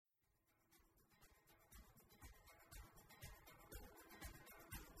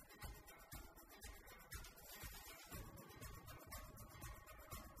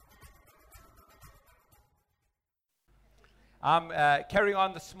I'm carrying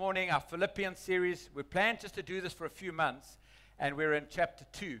on this morning our Philippians series. We planned just to do this for a few months, and we're in chapter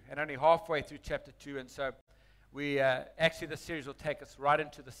 2, and only halfway through chapter 2. And so we actually, this series will take us right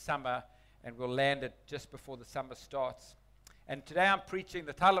into the summer, and we'll land it just before the summer starts. And today I'm preaching,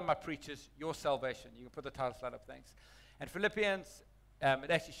 the title of my preach is Your Salvation. You can put the title slide up, thanks. And Philippians,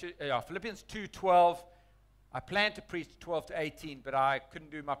 Philippians 2:12. I planned to preach 12 to 18, but I couldn't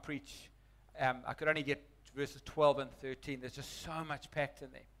do my preach. I could only get verses 12 and 13. There's just so much packed in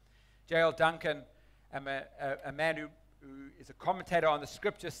there. J.L. Duncan, a man who is a commentator on the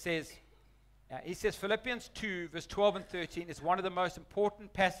scripture, says, he says Philippians 2, verse 12 and 13 is one of the most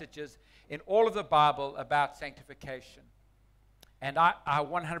important passages in all of the Bible about sanctification. And I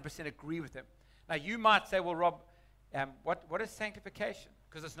 100% agree with him. Now, you might say, well, Rob, what is sanctification?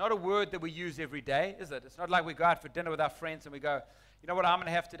 Because it's not a word that we use every day, is it? It's not like we go out for dinner with our friends and we go, you know what I'm going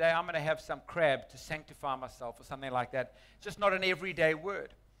to have today? I'm going to have some crab to sanctify myself or something like that. It's just not an everyday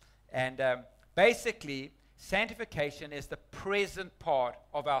word. And basically, sanctification is the present part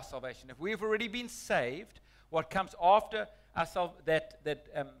of our salvation. If we've already been saved, what comes after that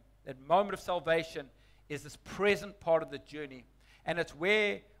moment of salvation is this present part of the journey. And it's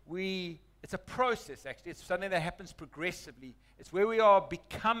where it's a process, actually. It's something that happens progressively. It's where we are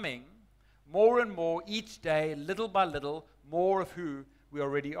becoming more and more each day, little by little, more of who we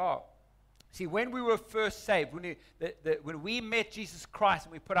already are. See, when we were first saved, when we met Jesus Christ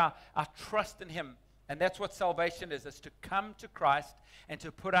and we put our trust in Him, and that's what salvation is to come to Christ and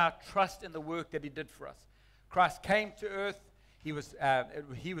to put our trust in the work that He did for us. Christ came to earth. He was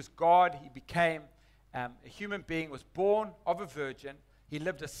God. He became a human being, was born of a virgin. He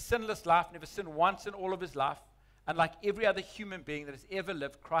lived a sinless life, never sinned once in all of His life. Unlike every other human being that has ever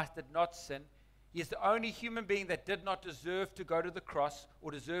lived, Christ did not sin. He is the only human being that did not deserve to go to the cross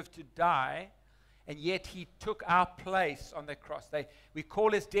or deserve to die, and yet He took our place on the cross. We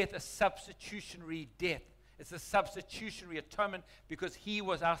call His death a substitutionary death. It's a substitutionary atonement because He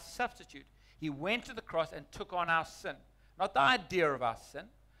was our substitute. He went to the cross and took on our sin. Not the idea of our sin,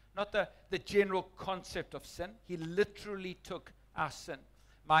 not the general concept of sin. He literally took our sin.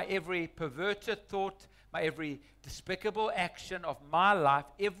 My every perverted thought, my every despicable action of my life,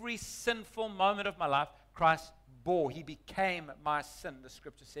 every sinful moment of my life, Christ bore. He became my sin, the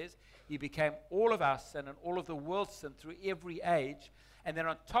scripture says. He became all of our sin and all of the world's sin through every age. And then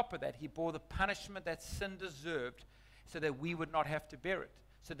on top of that, He bore the punishment that sin deserved so that we would not have to bear it,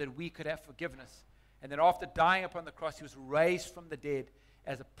 so that we could have forgiveness. And then after dying upon the cross, He was raised from the dead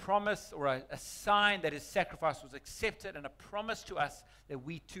as a promise or a sign that His sacrifice was accepted and a promise to us that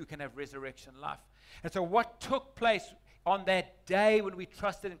we too can have resurrection life. And so what took place on that day when we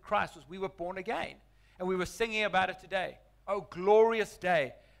trusted in Christ was we were born again. And we were singing about it today. Oh, glorious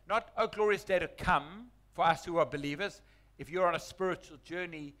day. Not, oh, glorious day to come for us who are believers. If you're on a spiritual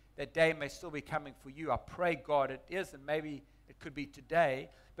journey, that day may still be coming for you. I pray, God, it is, and maybe it could be today.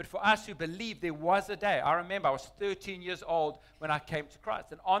 But for us who believe, there was a day. I remember I was 13 years old when I came to Christ.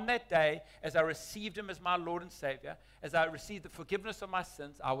 And on that day, as I received Him as my Lord and Savior, as I received the forgiveness of my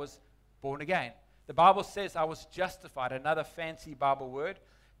sins, I was born again. The Bible says I was justified, another fancy Bible word.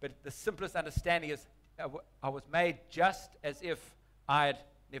 But the simplest understanding is I was made just as if I had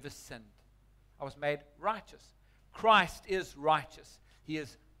never sinned. I was made righteous. Christ is righteous. He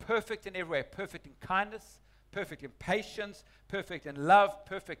is perfect in every way, perfect in kindness, perfect in patience, perfect in love,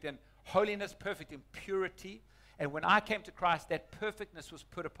 perfect in holiness, perfect in purity. And when I came to Christ, that perfectness was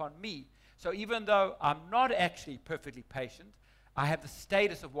put upon me. So even though I'm not actually perfectly patient, I have the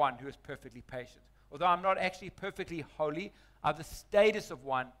status of one who is perfectly patient. Although I'm not actually perfectly holy, I have the status of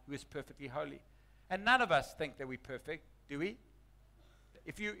one who is perfectly holy. And none of us think that we're perfect, do we?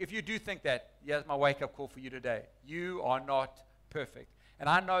 If you do think that, here's my wake-up call for you today. You are not perfect. And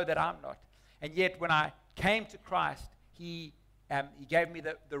I know that I'm not. And yet when I came to Christ, He gave me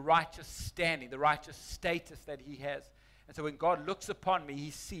the righteous standing, the righteous status that He has. And so when God looks upon me,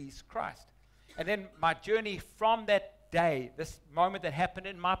 He sees Christ. And then my journey from that day, this moment that happened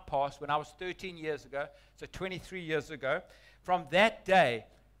in my past when I was 13 years ago, so 23 years ago, from that day,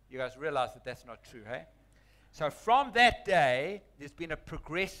 you guys realize that that's not true, hey? So from that day, there's been a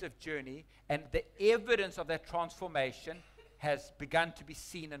progressive journey, and the evidence of that transformation has begun to be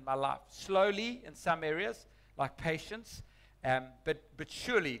seen in my life. Slowly in some areas, like patience, but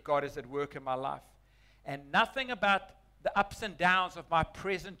surely God is at work in my life. And nothing about the ups and downs of my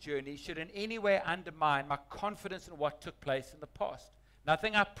present journey should in any way undermine my confidence in what took place in the past.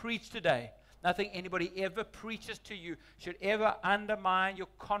 Nothing I preach today, nothing anybody ever preaches to you should ever undermine your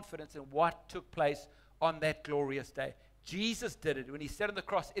confidence in what took place on that glorious day. Jesus did it. When he said on the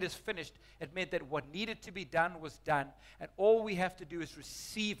cross, it is finished, it meant that what needed to be done was done. And all we have to do is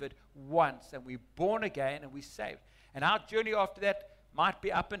receive it once. And we're born again and we're saved. And our journey after that might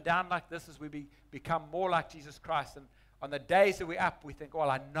be up and down like this as we become more like Jesus Christ. And on the days that we're up, we think, well,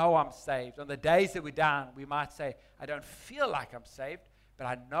 I know I'm saved. On the days that we're down, we might say, I don't feel like I'm saved, but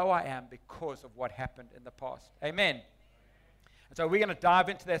I know I am because of what happened in the past. Amen. And so we're going to dive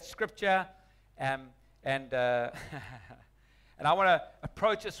into that scripture. And I want to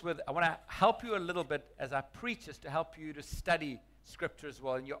approach this I want to help you a little bit as I preach this to help you to study scripture as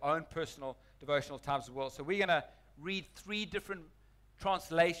well in your own personal devotional times as well. So we're going to read 3 different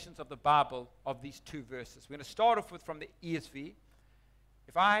translations of the Bible of these 2 verses. We're going to start off with from the ESV.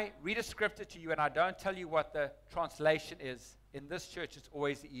 If I read a scripture to you and I don't tell you what the translation is, in this church it's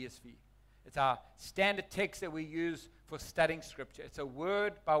always the ESV. It's our standard text that we use for studying scripture. It's a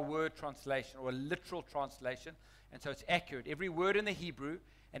word-by-word translation or a literal translation, and so it's accurate. Every word in the Hebrew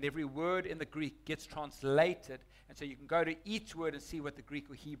and every word in the Greek gets translated, and so you can go to each word and see what the Greek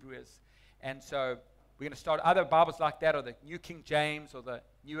or Hebrew is. And so we're going to start other Bibles like that, or the New King James, or the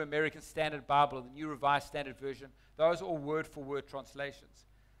New American Standard Bible, or the New Revised Standard Version. Those are all word-for-word translations.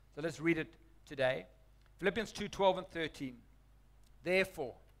 So let's read it today. Philippians 2:12 and 13.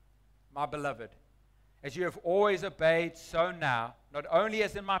 Therefore, my beloved, as you have always obeyed, so now, not only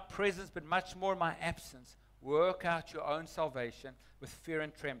as in my presence, but much more in my absence, work out your own salvation with fear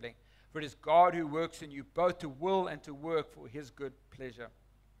and trembling. For it is God who works in you both to will and to work for his good pleasure.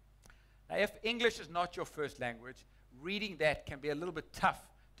 Now, if English is not your first language, reading that can be a little bit tough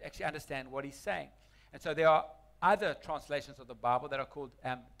to actually understand what he's saying. And so there are other translations of the Bible that are called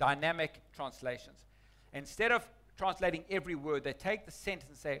dynamic translations. Instead of translating every word, they take the sentence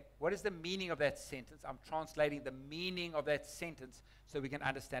and say, what is the meaning of that sentence? I'm translating the meaning of that sentence so we can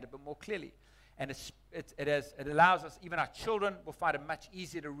understand it a bit more clearly. And it allows us, even our children will find it much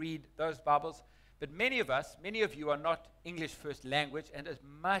easier to read those Bibles. But many of you are not English first language, and it's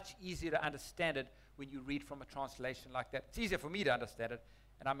much easier to understand it when you read from a translation like that. It's easier for me to understand it,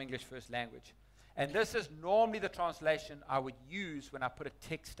 and I'm English first language. And this is normally the translation I would use when I put a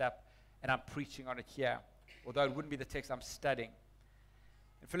text up and I'm preaching on it here, although it wouldn't be the text I'm studying.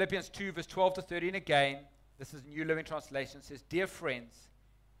 In Philippians 2, verse 12 to 13 again, this is New Living Translation, it says, Dear friends,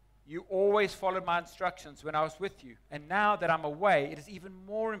 you always followed my instructions when I was with you, and now that I'm away, it is even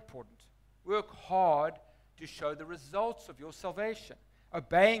more important. Work hard to show the results of your salvation,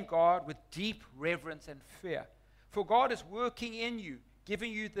 obeying God with deep reverence and fear. For God is working in you,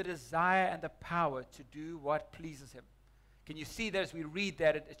 giving you the desire and the power to do what pleases him. Can you see that as we read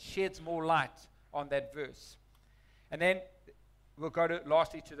that, it sheds more light on that verse? And then we'll go to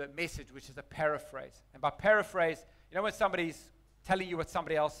lastly to the Message, which is a paraphrase. And by paraphrase, you know when somebody's telling you what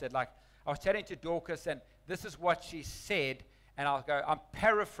somebody else said, like I was chatting to Dorcas and this is what she said, and I'll go, I'm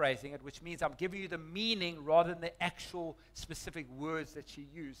paraphrasing it, which means I'm giving you the meaning rather than the actual specific words that she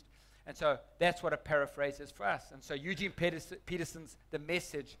used. And so that's what a paraphrase is for us. And so Eugene Peterson's The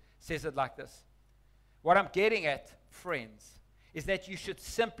Message says it like this. What I'm getting at, friends, is that you should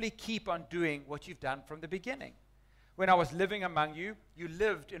simply keep on doing what you've done from the beginning. When I was living among you, you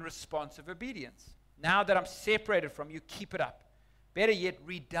lived in responsive obedience. Now that I'm separated from you, keep it up. Better yet,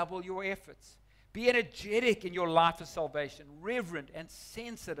 redouble your efforts. Be energetic in your life of salvation, reverent and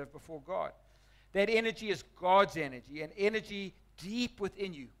sensitive before God. That energy is God's energy, an energy deep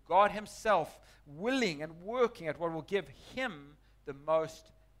within you. God himself willing and working at what will give him the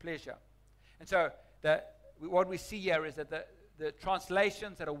most pleasure. And so what we see here is that the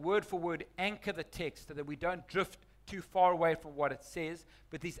translations that are word for word anchor the text so that we don't drift too far away from what it says,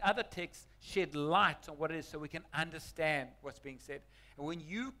 but these other texts shed light on what it is so we can understand what's being said. And when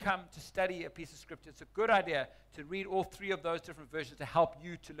you come to study a piece of scripture, it's a good idea to read all 3 of those different versions to help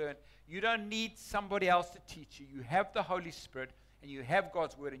you to learn. You don't need somebody else to teach you. You have the Holy Spirit and you have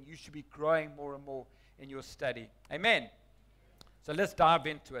God's word, and you should be growing more and more in your study. Amen. So let's dive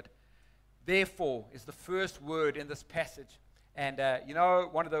into it. Therefore is the first word in this passage. And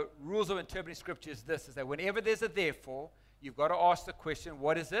one of the rules of interpreting scripture is this, is that whenever there's a therefore, you've got to ask the question,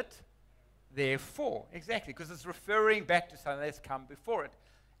 what is it? Therefore. Exactly, because it's referring back to something that's come before it.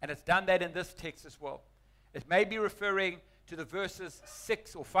 And it's done that in this text as well. It may be referring to the verses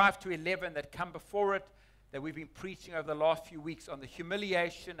 6 or 5 to 11 that come before it, that we've been preaching over the last few weeks on the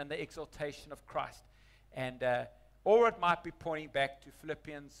humiliation and the exaltation of Christ. And or it might be pointing back to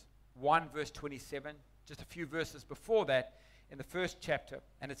Philippians 1 verse 27, just a few verses before that, in the first chapter,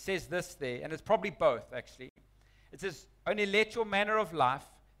 and it says this there, and it's probably both actually. It says, only let your manner of life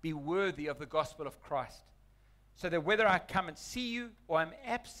be worthy of the gospel of Christ, so that whether I come and see you or I'm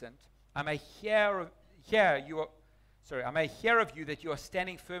absent, I may hear I may hear of you that you are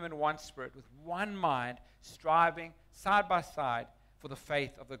standing firm in one spirit, with one mind, striving side by side for the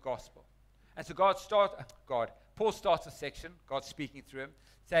faith of the gospel. And so Paul starts a section, God speaking through him,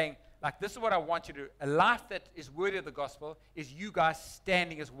 saying, like, this is what I want you to do. A life that is worthy of the gospel is you guys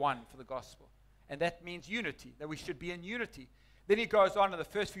standing as one for the gospel. And that means unity, that we should be in unity. Then he goes on in the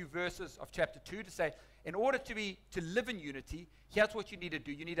first few verses of chapter 2 to say, in order to live in unity, here's what you need to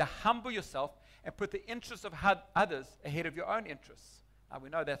do. You need to humble yourself and put the interests of others ahead of your own interests. Now, we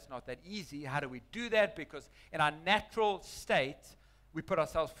know that's not that easy. How do we do that? Because in our natural state, we put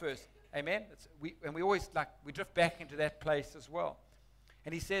ourselves first. Amen? We always, we drift back into that place as well.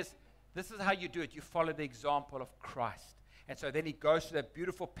 And he says, this is how you do it. You follow the example of Christ. And so then he goes to that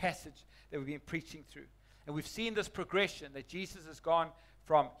beautiful passage that we've been preaching through. And we've seen this progression that Jesus has gone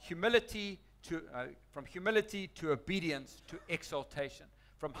from humility to obedience to exaltation.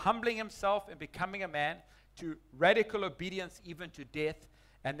 From humbling himself and becoming a man to radical obedience even to death,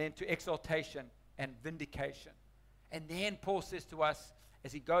 and then to exaltation and vindication. And then Paul says to us,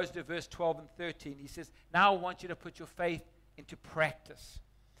 as he goes to verse 12 and 13, he says, now I want you to put your faith into practice.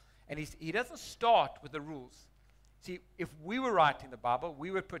 And he doesn't start with the rules. See, if we were writing the Bible,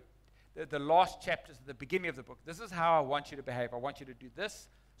 we would put the last chapters at the beginning of the book. This is how I want you to behave. I want you to do this.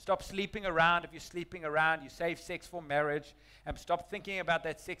 Stop sleeping around. If you're sleeping around, you save sex for marriage. And stop thinking about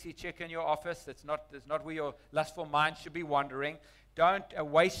that sexy chick in your office. That's not where your lustful mind should be wandering. Don't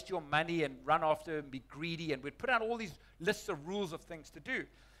waste your money and run after and be greedy. And we'd put out all these lists of rules of things to do.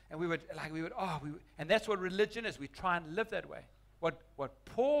 And and that's what religion is. We try and live that way. What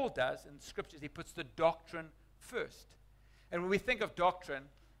Paul does in scriptures, he puts the doctrine first. And when we think of doctrine,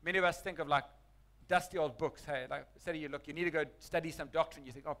 many of us think of dusty old books. Hey, say to you, look, you need to go study some doctrine.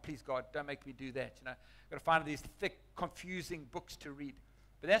 You think, oh, please, God, don't make me do that. I've got to find these thick, confusing books to read.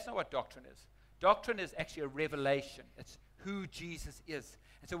 But that's not what doctrine is. Doctrine is actually a revelation. It's who Jesus is.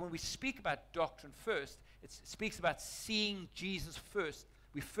 And so when we speak about doctrine first, it speaks about seeing Jesus first.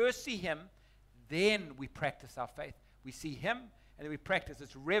 We first see him, then we practice our faith. We see him, and then we practice.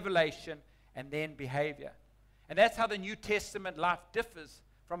 It's revelation and then behavior. And that's how the New Testament life differs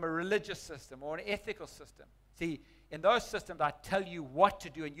from a religious system or an ethical system. See, in those systems, I tell you what to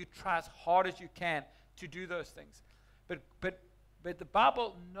do, and you try as hard as you can to do those things. But the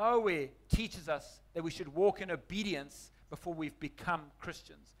Bible nowhere teaches us that we should walk in obedience before we've become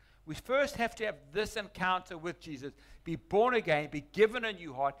Christians. We first have to have this encounter with Jesus, be born again, be given a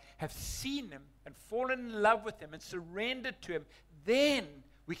new heart, have seen him and fallen in love with him and surrendered to him. Then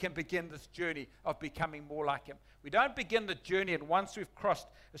we can begin this journey of becoming more like him. We don't begin the journey and once we've crossed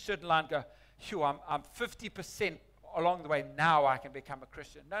a certain line go, phew, I'm 50% along the way, now I can become a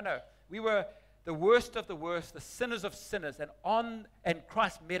Christian. No. We were the worst of the worst, the sinners of sinners, and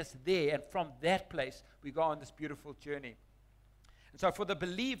Christ met us there, and from that place we go on this beautiful journey. And so for the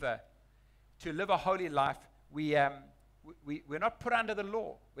believer to live a holy life, we're not put under the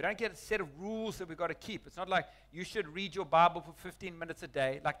law. We don't get a set of rules that we've got to keep. It's not like you should read your Bible for 15 minutes a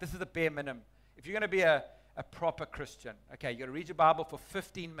day. Like, this is the bare minimum. If you're going to be a proper Christian, okay, you got to read your Bible for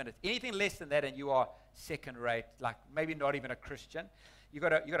 15 minutes. Anything less than that and you are second rate, like maybe not even a Christian. You got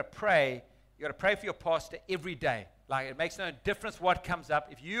to pray. You got to pray for your pastor every day. Like, it makes no difference what comes up.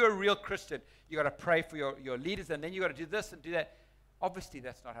 If you're a real Christian, you got to pray for your leaders, and then you got to do this and do that. Obviously,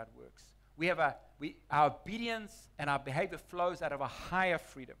 that's not how it works. Our obedience and our behavior flows out of a higher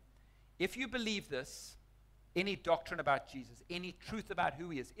freedom. If you believe this, any doctrine about Jesus, any truth about who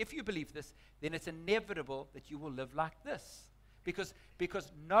he is, if you believe this, then it's inevitable that you will live like this. Because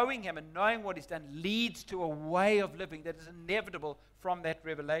knowing him and knowing what he's done leads to a way of living that is inevitable from that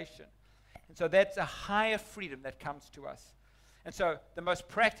revelation. And so that's a higher freedom that comes to us. And so the most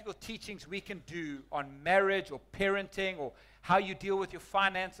practical teachings we can do on marriage or parenting or how you deal with your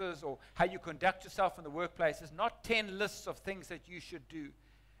finances or how you conduct yourself in the workplace is not 10 lists of things that you should do.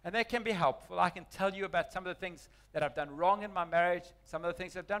 And that can be helpful. I can tell you about some of the things that I've done wrong in my marriage, some of the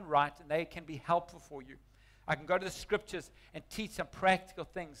things I've done right, and they can be helpful for you. I can go to the scriptures and teach some practical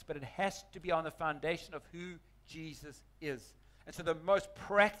things, but it has to be on the foundation of who Jesus is. And so the most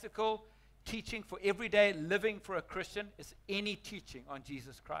practical teaching for everyday living for a Christian is any teaching on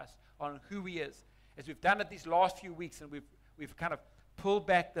Jesus Christ, on who he is. As we've done it these last few weeks, and we've kind of pulled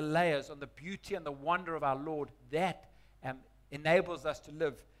back the layers on the beauty and the wonder of our Lord, that enables us to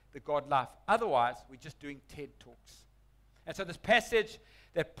live the God life. Otherwise, we're just doing TED Talks. And so this passage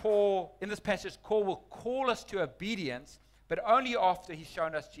Paul will call us to obedience, but only after he's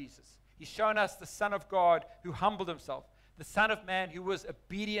shown us Jesus. He's shown us the Son of God who humbled himself, the Son of Man who was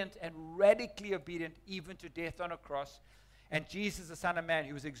obedient and radically obedient even to death on a cross, and Jesus, the Son of Man,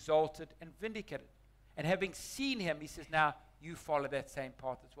 who was exalted and vindicated. And having seen him, he says, now you follow that same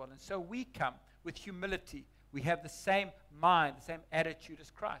path as well. And so we come with humility. We have the same mind, the same attitude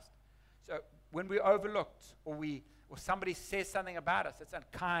as Christ. So when we're overlooked or somebody says something about us that's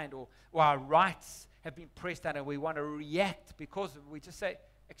unkind, or our rights have been pressed down and we want to react because of it, we just say,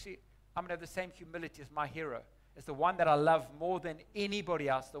 actually, I'm going to have the same humility as my hero, as the one that I love more than anybody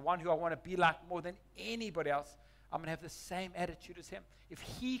else, the one who I want to be like more than anybody else. I'm going to have the same attitude as him. If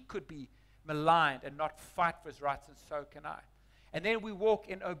he could be maligned and not fight for his rights, and so can I. And then we walk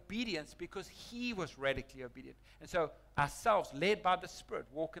in obedience because he was radically obedient. And so ourselves, led by the Spirit,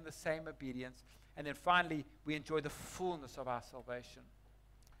 walk in the same obedience. And then finally, we enjoy the fullness of our salvation.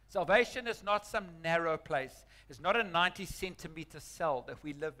 Salvation is not some narrow place. It's not a 90-centimeter cell that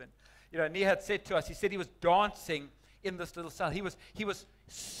we live in. You know, Nia had said to us, he said he was dancing in this little cell. He was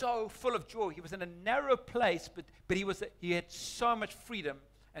so full of joy. He was in a narrow place, but he had so much freedom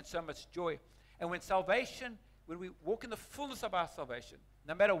and so much joy. And when we walk in the fullness of our salvation,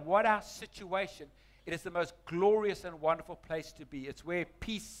 no matter what our situation, it is the most glorious and wonderful place to be. It's where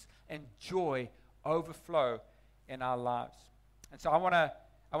peace and joy overflow in our lives. And so I want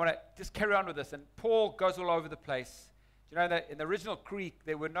to just carry on with this. And Paul goes all over the place. You know that in the original Greek,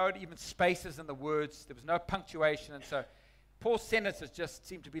 there were no even spaces in the words. There was no punctuation. And so Paul's sentences just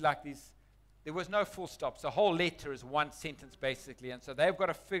seem to be like these. There was no full stops. The whole letter is one sentence, basically. And so they've got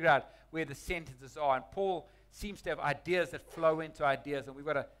to figure out where the sentences are. And Paul seems to have ideas that flow into ideas, and we've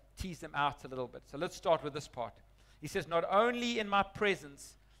got to tease them out a little bit. So let's start with this part. He says, not only in my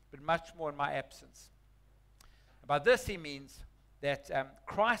presence, but much more in my absence. And by this he means that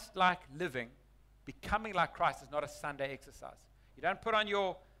Christ-like living, becoming like Christ, is not a Sunday exercise. You don't put on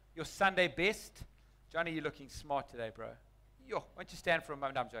your Sunday best. Johnny, you're looking smart today, bro. Yo, why don't you stand for a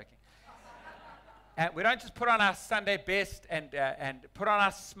moment? No, I'm joking. And we don't just put on our Sunday best and put on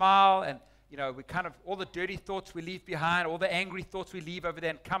our smile, and you know, we kind of, all the dirty thoughts we leave behind, all the angry thoughts we leave over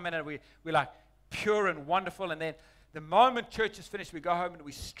there, and come in and we're like pure and wonderful. And then the moment church is finished, we go home and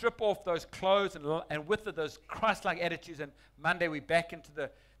we strip off those clothes and with it, those Christ-like attitudes, and Monday we're back into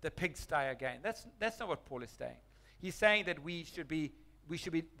the pigsty again. That's not what Paul is saying. He's saying that we should be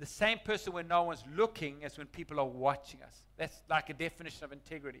the same person when no one's looking as when people are watching us. That's like a definition of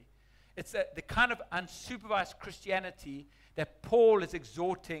integrity. It's the kind of unsupervised Christianity that Paul is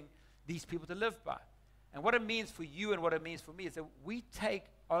exhorting these people to live by. And what it means for you and what it means for me is that we take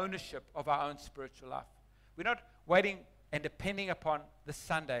ownership of our own spiritual life. We're not waiting and depending upon the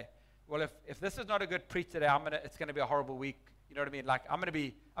Sunday. Well, if this is not a good preach today, it's going to be a horrible week. You know what I mean? Like I'm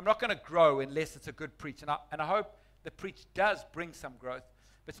not going to grow unless it's a good preach. And I hope the preach does bring some growth,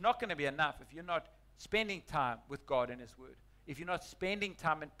 but it's not going to be enough if you're not spending time with God and His Word. If you're not spending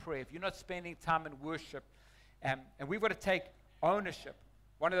time in prayer, if you're not spending time in worship, and we've got to take ownership.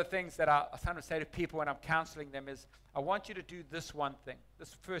 One of the things that I sometimes say to people when I'm counseling them is, I want you to do this one thing,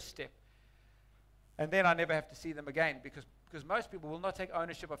 this first step. And then I never have to see them again because most people will not take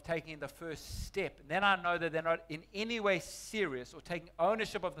ownership of taking the first step. And then I know that they're not in any way serious or taking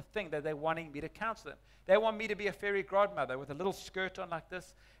ownership of the thing that they're wanting me to counsel them. They want me to be a fairy godmother with a little skirt on like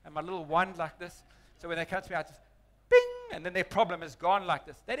this and my little wand like this. So when they come to me, I just, bing, and then their problem is gone like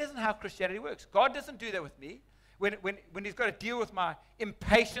this. That isn't how Christianity works. God doesn't do that with me. When He's got to deal with my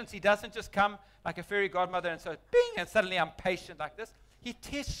impatience, He doesn't just come like a fairy godmother and so bing, and suddenly I'm patient like this. He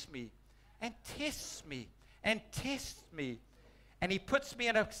tests me and tests me and tests me. And He puts me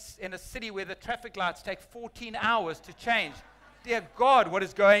in a city where the traffic lights take 14 hours to change. Dear God, what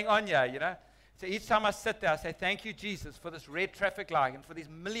is going on here, you know? So each time I sit there, I say, thank you, Jesus, for this red traffic light and for these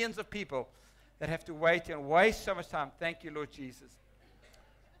millions of people that have to wait and waste so much time. Thank you, Lord Jesus.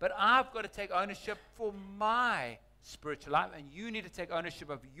 But I've got to take ownership for my spiritual life, and you need to take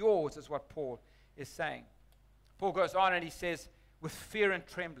ownership of yours, is what Paul is saying. Paul goes on and he says, with fear and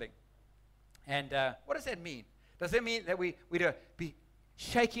trembling. And what does that mean? Does that mean that we're to be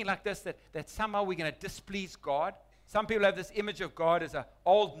shaking like this, that somehow we're going to displease God? Some people have this image of God as an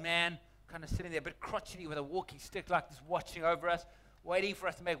old man kind of sitting there a bit crotchety with a walking stick like this, watching over us, waiting for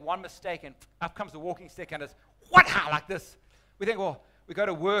us to make one mistake, and up comes the walking stick and it's, what, like this. We think, well, we go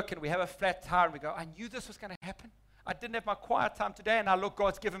to work and we have a flat tire and we go, I knew this was going to happen. I didn't have my quiet time today, and now look,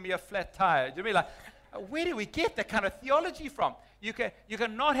 God's given me a flat tire. Do you mean like, where do we get that kind of theology from? You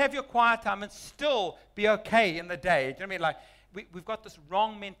can not have your quiet time and still be okay in the day. Do you know what I mean? Like, we've got this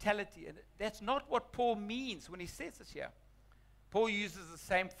wrong mentality, and that's not what Paul means when he says this here. Paul uses the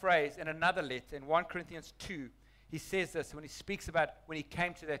same phrase in another letter in 1 Corinthians 2. He says this when he speaks about when he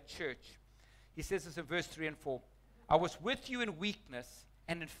came to that church. He says this in verse 3 and 4. I was with you in weakness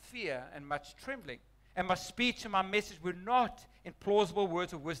and in fear and much trembling. And my speech and my message were not in plausible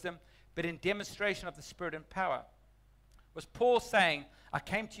words of wisdom, but in demonstration of the Spirit and power. Was Paul saying, I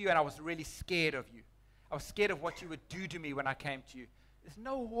came to you and I was really scared of you. I was scared of what you would do to me when I came to you. There's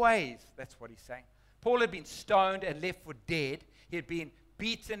no ways that's what he's saying. Paul had been stoned and left for dead. He had been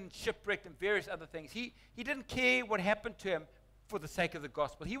beaten, shipwrecked, and various other things. He didn't care what happened to him for the sake of the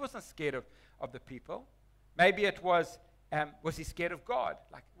gospel. He wasn't scared of the people. Maybe it was he scared of God?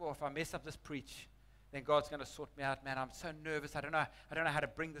 Like, well, if I mess up this preach, then God's going to sort me out, man. I'm so nervous. I don't know how to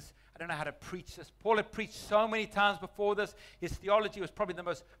bring this. I don't know how to preach this. Paul had preached so many times before this. His theology was probably the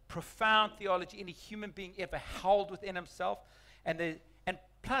most profound theology any human being ever held within himself. And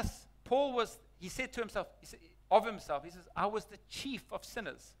plus, he said to himself, he says, I was the chief of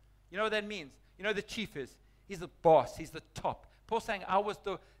sinners. You know what that means? You know what the chief is? He's the boss. He's the top. Paul's saying, I was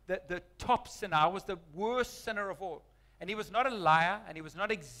the top sinner. I was the worst sinner of all. And he was not a liar, and he was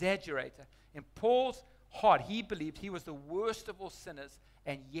not an exaggerator. In Paul's heart, he believed he was the worst of all sinners,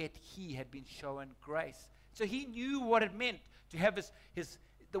 and yet he had been shown grace. So he knew what it meant to have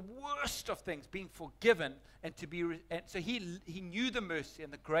the worst of things being forgiven, and so he knew the mercy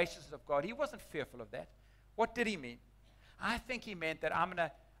and the graciousness of God. He wasn't fearful of that. What did he mean? I think he meant that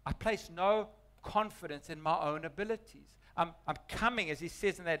I place no confidence in my own abilities. I'm coming, as he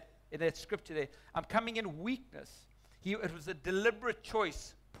says in that scripture there, I'm coming in weakness. It was a deliberate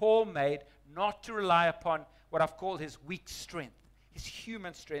choice Paul made not to rely upon what I've called his weak strength, his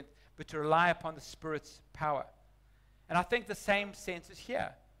human strength, but to rely upon the Spirit's power. And I think the same sense is here,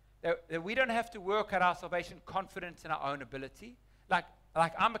 that we don't have to work out our salvation confidence in our own ability. Like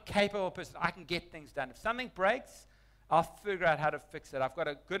I'm a capable person. I can get things done. If something breaks, I'll figure out how to fix it. I've got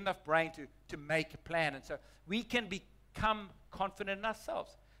a good enough brain to make a plan. And so we can become confident in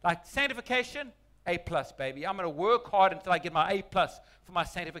ourselves. Like sanctification, A+, baby. I'm going to work hard until I get my A+ for my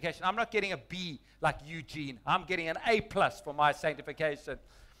sanctification. I'm not getting a B like Eugene. I'm getting an A+ for my sanctification.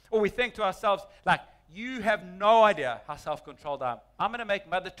 Or we think to ourselves, like, you have no idea how self-controlled I am. I'm going to make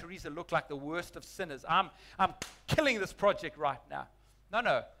Mother Teresa look like the worst of sinners. I'm killing this project right now.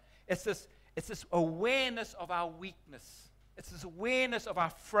 No. It's this awareness of our weakness. It's this awareness of our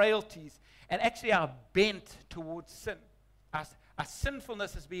frailties and actually our bent towards sin. Our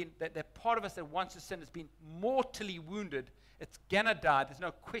sinfulness has been, that part of us that wants to sin has been mortally wounded. It's going to die. There's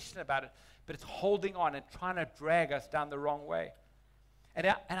no question about it. But it's holding on and trying to drag us down the wrong way. And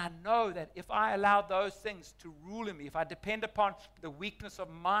I know that if I allow those things to rule in me, if I depend upon the weakness of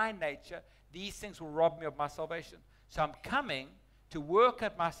my nature, these things will rob me of my salvation. So I'm coming to work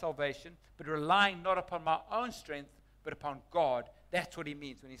at my salvation, but relying not upon my own strength, but upon God. That's what he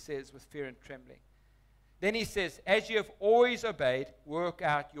means when he says with fear and trembling. Then he says, as you have always obeyed, work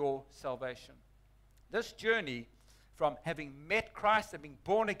out your salvation. This journey from having met Christ and being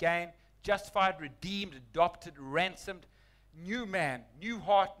born again, justified, redeemed, adopted, ransomed, new man, new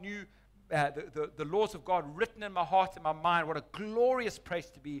heart, new the laws of God written in my heart and my mind. What a glorious place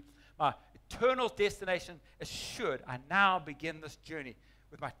to be. My eternal destination assured. I now begin this journey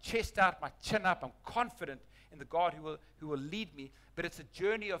with my chest out, my chin up. I'm confident in the God who will lead me. But it's a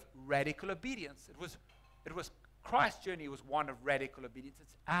journey of radical obedience. It was Christ's journey was one of radical obedience.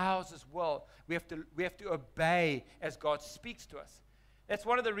 It's ours as well. We have to obey as God speaks to us. That's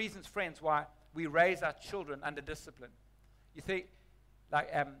one of the reasons, friends, why we raise our children under discipline. You think,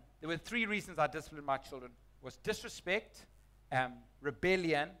 there were 3 reasons I disciplined my children: was disrespect,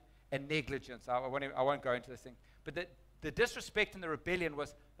 rebellion, and negligence. I won't go into this thing. But the disrespect and the rebellion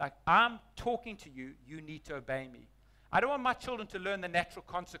was like, I'm talking to you, you need to obey me. I don't want my children to learn the natural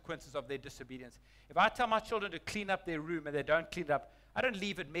consequences of their disobedience. If I tell my children to clean up their room and they don't clean it up, I don't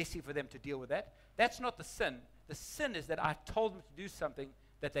leave it messy for them to deal with that. That's not the sin. The sin is that I told them to do something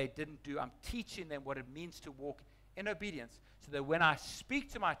that they didn't do. I'm teaching them what it means to walk in obedience, so that when I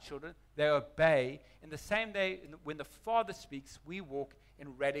speak to my children, they obey. In the same way, when the Father speaks, we walk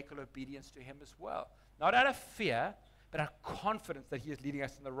in radical obedience to him as well. Not out of fear, but out of confidence that he is leading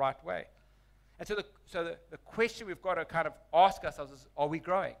us in the right way. And so the question we've got to kind of ask ourselves is, are we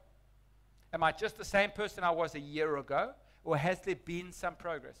growing? Am I just the same person I was a year ago, or has there been some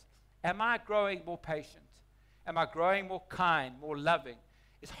progress? Am I growing more patient? Am I growing more kind, more loving?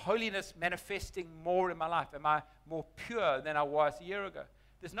 Is holiness manifesting more in my life? Am I more pure than I was a year ago?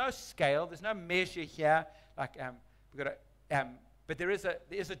 There's no scale, there's no measure here. But there is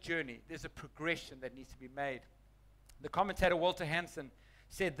a journey, there's a progression that needs to be made. The commentator Walter Hansen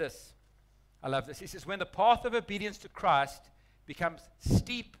said this. I love this. He says, when the path of obedience to Christ becomes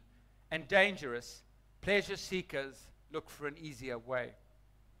steep and dangerous, pleasure seekers look for an easier way.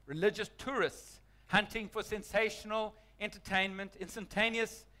 Religious tourists hunting for sensational entertainment,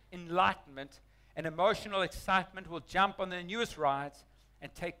 instantaneous enlightenment, and emotional excitement will jump on the newest rides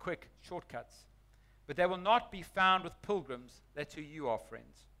and take quick shortcuts. But they will not be found with pilgrims. That's who you are,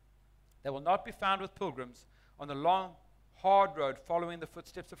 friends. They will not be found with pilgrims on the long, hard road following the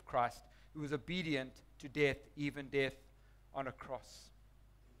footsteps of Christ, who was obedient to death, even death on a cross.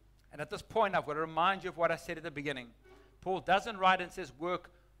 And at this point, I've got to remind you of what I said at the beginning. Paul doesn't write and says, work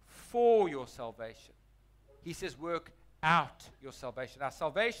for your salvation. He says, work out your salvation. Our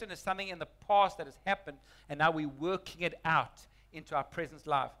salvation is something in the past that has happened, and now we're working it out into our present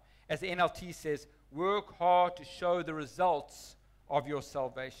life. As the NLT says, work hard to show the results of your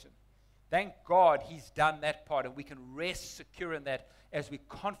salvation. Thank God He's done that part, and we can rest secure in that as we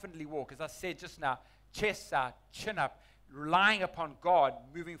confidently walk. As I said just now, chest out, chin up, relying upon God,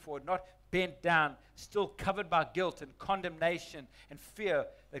 moving forward, not bent down, still covered by guilt and condemnation and fear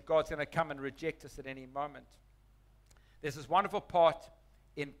that God's going to come and reject us at any moment. There's this wonderful part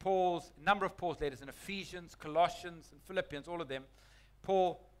in a number of Paul's letters, in Ephesians, Colossians, and Philippians, all of them.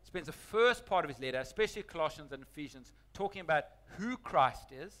 Paul spends the first part of his letter, especially Colossians and Ephesians, talking about who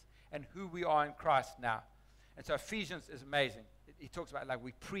Christ is and who we are in Christ now. And so Ephesians is amazing. He talks about like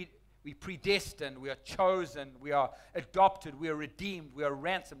we predestined, we are chosen, we are adopted, we are redeemed, we are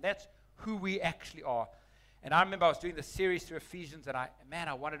ransomed. That's who we actually are. And I remember I was doing the series through Ephesians, and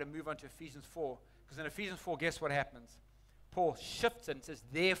I wanted to move on to Ephesians 4. Because in Ephesians 4, guess what happens? Paul shifts it and says,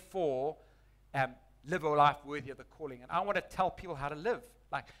 therefore, live a life worthy of the calling. And I want to tell people how to live.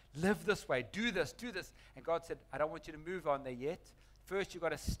 Like, live this way, do this. And God said, I don't want you to move on there yet. First, you've got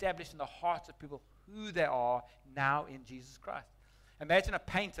to establish in the hearts of people who they are now in Jesus Christ. Imagine a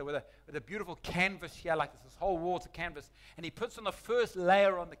painter with a beautiful canvas here like this whole wall's a canvas, and he puts on the first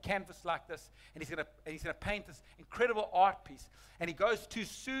layer on the canvas like this, and he's going to paint this incredible art piece, and he goes too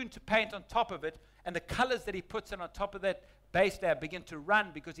soon to paint on top of it, and the colors that he puts in on top of that base layer begin to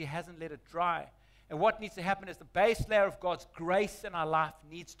run because he hasn't let it dry. And what needs to happen is the base layer of God's grace in our life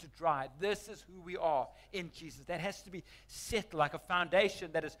needs to dry. This is who we are in Jesus. That has to be set like a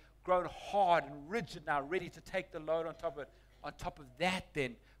foundation that has grown hard and rigid now, ready to take the load on top of it. On top of that,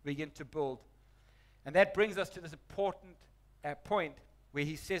 then, begin to build. And that brings us to this important point where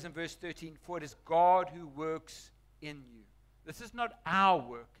he says in verse 13, for it is God who works in you. This is not our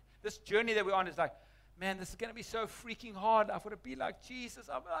work. This journey that we're on is like, man, this is going to be so freaking hard. I've got to be like Jesus.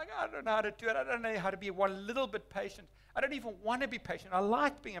 I'm like, I don't know how to do it. I don't know how to be one little bit patient. I don't even want to be patient. I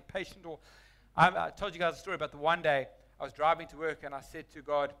like being impatient. Or I told you guys a story about the one day I was driving to work, and I said to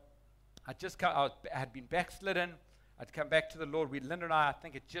God, I had been backslidden. I'd come back to the Lord. Linda and I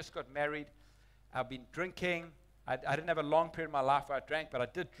think, had just got married. I've been drinking. I didn't have a long period in my life where I drank, but I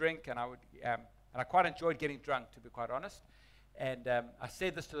did drink, and I quite enjoyed getting drunk, to be quite honest. And I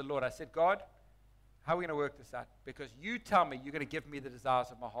said this to the Lord. I said, God, how are we going to work this out? Because you tell me you're going to give me the desires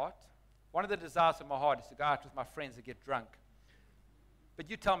of my heart. One of the desires of my heart is to go out with my friends and get drunk. But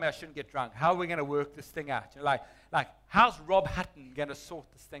you tell me I shouldn't get drunk. How are we going to work this thing out? You know, like how's Rob Hutton going to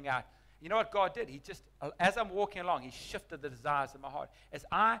sort this thing out? You know what God did? He just, as I'm walking along, He shifted the desires of my heart. As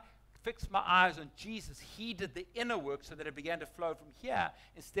I fixed my eyes on Jesus, He did the inner work so that it began to flow from here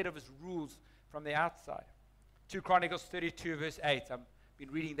instead of His rules from the outside. 2 Chronicles 32 verse 8. I've been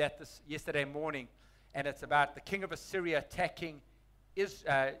reading that yesterday morning, and it's about the king of Assyria attacking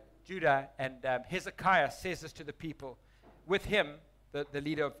Judah, and Hezekiah says this to the people. With him, the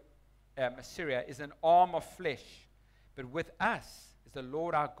leader of Assyria, is an arm of flesh, but with us is the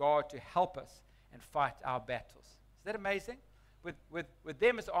Lord our God to help us and fight our battles. Is that amazing? With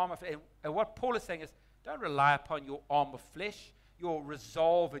them as arm of flesh. And what Paul is saying is, don't rely upon your arm of flesh, your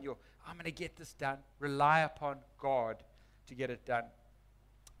resolve and your, I'm going to get this done. Rely upon God to get it done.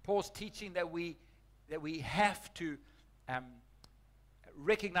 Paul's teaching that we have to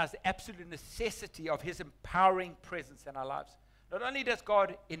recognize the absolute necessity of His empowering presence in our lives. Not only does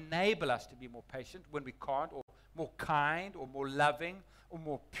God enable us to be more patient when we can't, or more kind, or more loving, or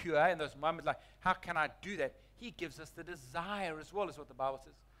more pure in those moments, like, how can I do that? He gives us the desire as well, is what the Bible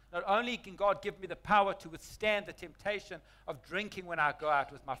says. Not only can God give me the power to withstand the temptation of drinking when I go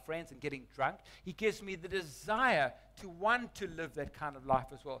out with my friends and getting drunk, He gives me the desire to want to live that kind of life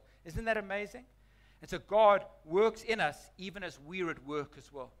as well. Isn't that amazing? And so God works in us even as we're at work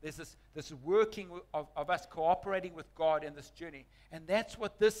as well. There's this working of us cooperating with God in this journey. And that's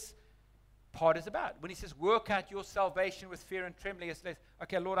what this part is about. When He says, work out your salvation with fear and trembling, it's like,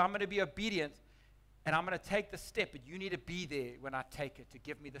 okay, Lord, I'm going to be obedient, and I'm going to take the step, but you need to be there when I take it to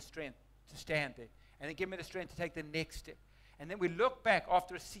give me the strength to stand there. And then give me the strength to take the next step. And then we look back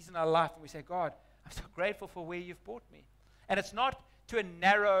after a season of life and we say, God, I'm so grateful for where you've brought me. And it's not to a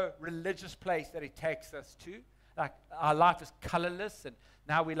narrow religious place that He takes us to. Like, our life is colorless, and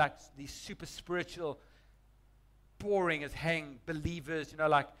now we're like these super spiritual boring as hang believers,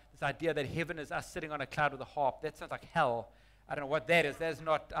 like this idea that heaven is us sitting on a cloud with a harp. That sounds like hell. I don't know what that is. That's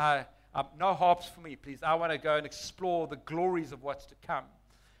not, no harps for me, please. I want to go and explore the glories of what's to come.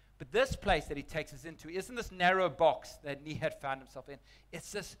 But this place that he takes us into isn't this narrow box that he had found himself in.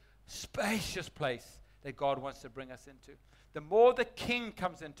 It's this spacious place that God wants to bring us into. The more the King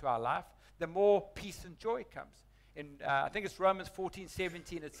comes into our life, the more peace and joy comes. I think it's Romans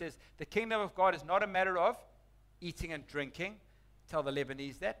 14:17. It says, the kingdom of God is not a matter of eating and drinking. Tell the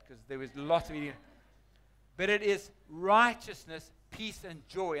Lebanese that, because there was lots of eating. But it is righteousness, peace, and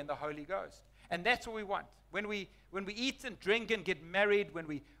joy in the Holy Ghost. And that's what we want. When we eat and drink and get married, when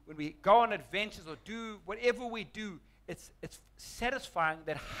we go on adventures or do whatever we do, it's satisfying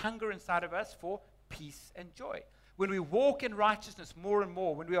that hunger inside of us for peace and joy. When we walk in righteousness more and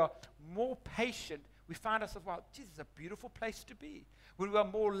more, when we are more patient, we find ourselves, wow, this is a beautiful place to be. When we are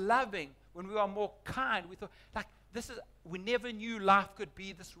more loving, when we are more kind, we thought, we never knew life could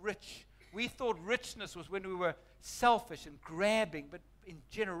be this rich. We thought richness was when we were selfish and grabbing, but in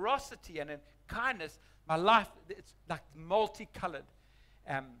generosity and in kindness, my life, it's like multicolored.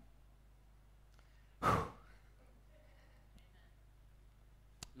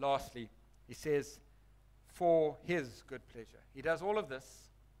 Lastly, he says, for his good pleasure. He does all of this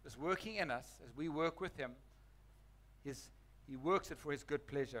working in us as we work with him. He works it for his good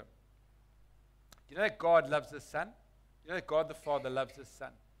pleasure. Do you know that God loves his son? Do you know that God the Father loves his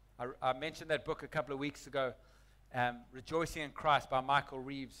son? I mentioned that book a couple of weeks ago, Rejoicing in Christ by Michael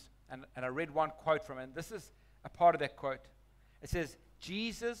Reeves. And I read one quote from it, and this is a part of that quote. It says,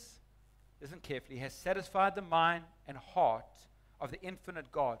 Jesus, listen carefully, has satisfied the mind and heart of the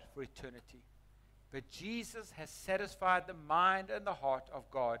infinite God for eternity. But Jesus has satisfied the mind and the heart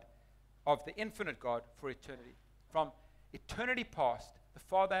of God, of the infinite God, for eternity. From eternity past, the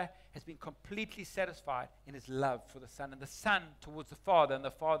Father has been completely satisfied in his love for the Son, and the Son towards the Father, and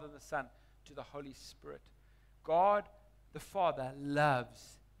the Father and the Son to the Holy Spirit. God, the Father,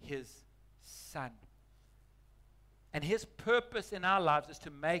 loves his Son. And his purpose in our lives is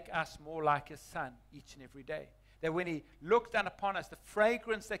to make us more like his Son each and every day. That when he looks down upon us, the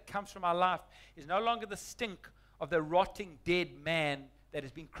fragrance that comes from our life is no longer the stink of the rotting dead man that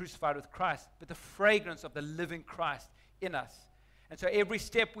has been crucified with Christ, but the fragrance of the living Christ in us. And so every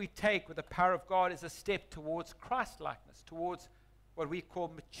step we take with the power of God is a step towards Christ-likeness, towards what we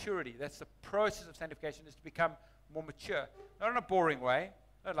call maturity. That's the process of sanctification, is to become more mature. Not in a boring way,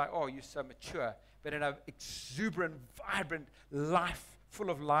 not like, oh, you're so mature, but in an exuberant, vibrant, life,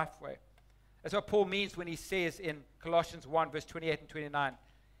 full of life way. That's what Paul means when he says in Colossians 1, verse 28 and 29,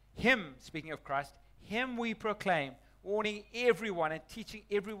 him, speaking of Christ, him we proclaim, warning everyone and teaching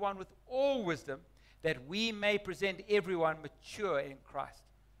everyone with all wisdom, that we may present everyone mature in Christ.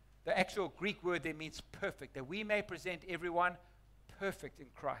 The actual Greek word there means perfect, that we may present everyone perfect in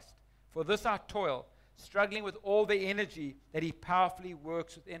Christ. For this I toil, struggling with all the energy that he powerfully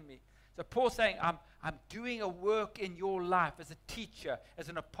works within me. So Paul's saying, I'm doing a work in your life as a teacher, as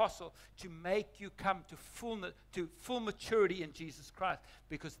an apostle, to make you come to full maturity in Jesus Christ,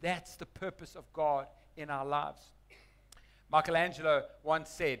 because that's the purpose of God in our lives. Michelangelo once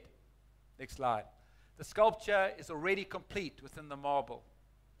said, next slide, the sculpture is already complete within the marble.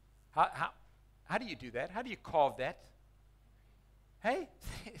 How do you do that? How do you carve that? Hey,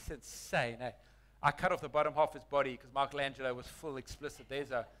 it's insane. Hey? I cut off the bottom half of his body because Michelangelo was full explicit.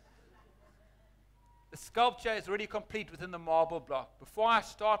 The sculpture is already complete within the marble block. Before I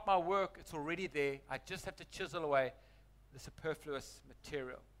start my work, it's already there. I just have to chisel away the superfluous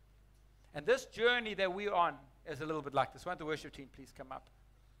material. And this journey that we're on is a little bit like this. Why don't the worship team please come up?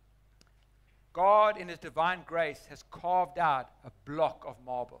 God, in his divine grace, has carved out a block of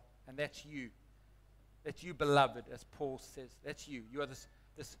marble. And that's you. That's you, beloved, as Paul says. That's you. You are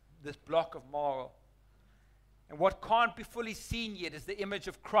this block of marble. And what can't be fully seen yet is the image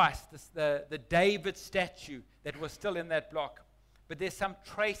of Christ, the David statue that was still in that block. But there's some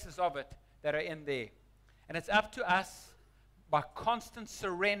traces of it that are in there. And it's up to us, by constant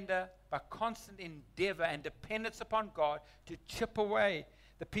surrender, by constant endeavor and dependence upon God, to chip away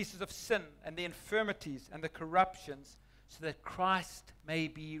the pieces of sin and the infirmities and the corruptions so that Christ may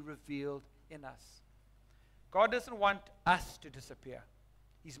be revealed in us. God doesn't want us to disappear.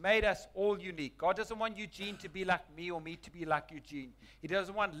 He's made us all unique. God doesn't want Eugene to be like me or me to be like Eugene. He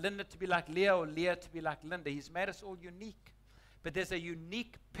doesn't want Linda to be like Leah or Leah to be like Linda. He's made us all unique. But there's a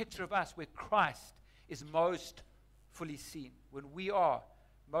unique picture of us where Christ is most fully seen. When we are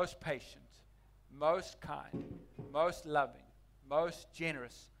most patient, most kind, most loving, most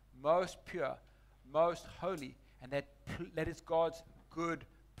generous, most pure, most holy. And that is God's good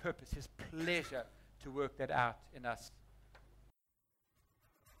purpose, his pleasure to work that out in us.